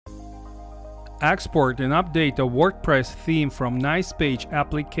Export and update a WordPress theme from Nicepage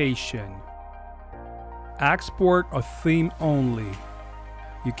application. Export a theme only.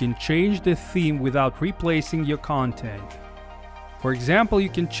 You can change the theme without replacing your content. For example, you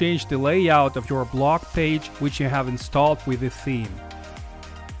can change the layout of your blog page which you have installed with the theme.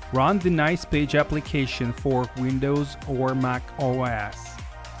 Run the Nicepage application for Windows or Mac OS.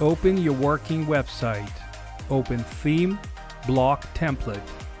 Open your working website. Open Theme, Block Template.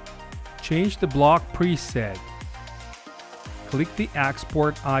 Change the block preset. Click the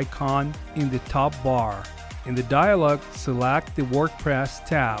export icon in the top bar. In the dialog, select the WordPress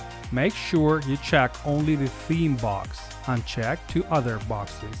tab. Make sure you check only the theme box. Uncheck two other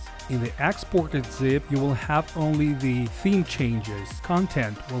boxes. In the exported zip, you will have only the theme changes.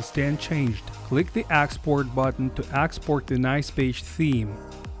 Content will stay unchanged. Click the export button to export the Nicepage theme.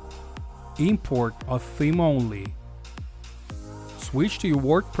 Import a theme only. Switch to your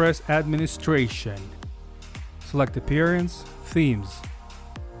WordPress administration. Select Appearance, Themes.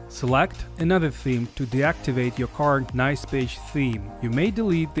 Select another theme to deactivate your current Nicepage theme. You may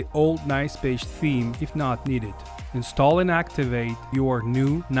delete the old Nicepage theme if not needed. Install and activate your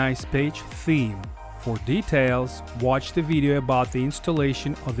new Nicepage theme. For details, watch the video about the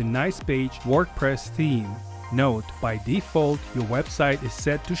installation of the Nicepage WordPress theme. Note, by default, your website is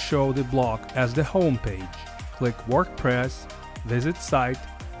set to show the blog as the home page. Click WordPress, visit site,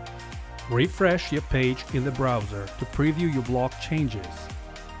 refresh your page in the browser to preview your blog changes.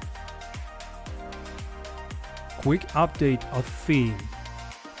 Quick update of theme.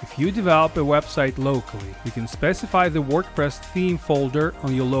 If you develop a website locally, you can specify the WordPress theme folder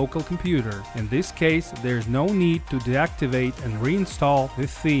on your local computer. In this case, there is no need to deactivate and reinstall the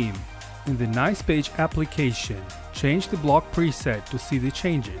theme. In the Nicepage application, change the block preset to see the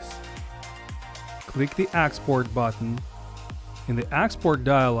changes. Click the Export button. In the Export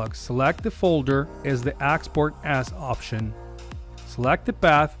dialog, select the folder as the Export As option. Select the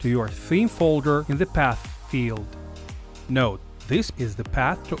path to your theme folder in the Path field. Note, this is the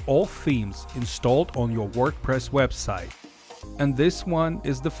path to all themes installed on your WordPress website. And this one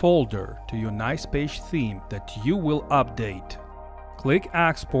is the folder to your Nicepage theme that you will update. Click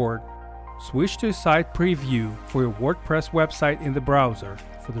Export. Switch to Site Preview for your WordPress website in the browser.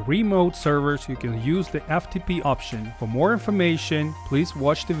 For the remote servers, you can use the FTP option. For more information, please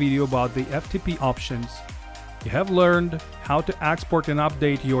watch the video about the FTP options. You have learned how to export and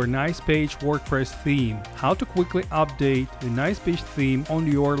update your Nicepage WordPress theme, how to quickly update the Nicepage theme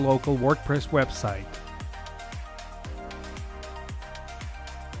on your local WordPress website.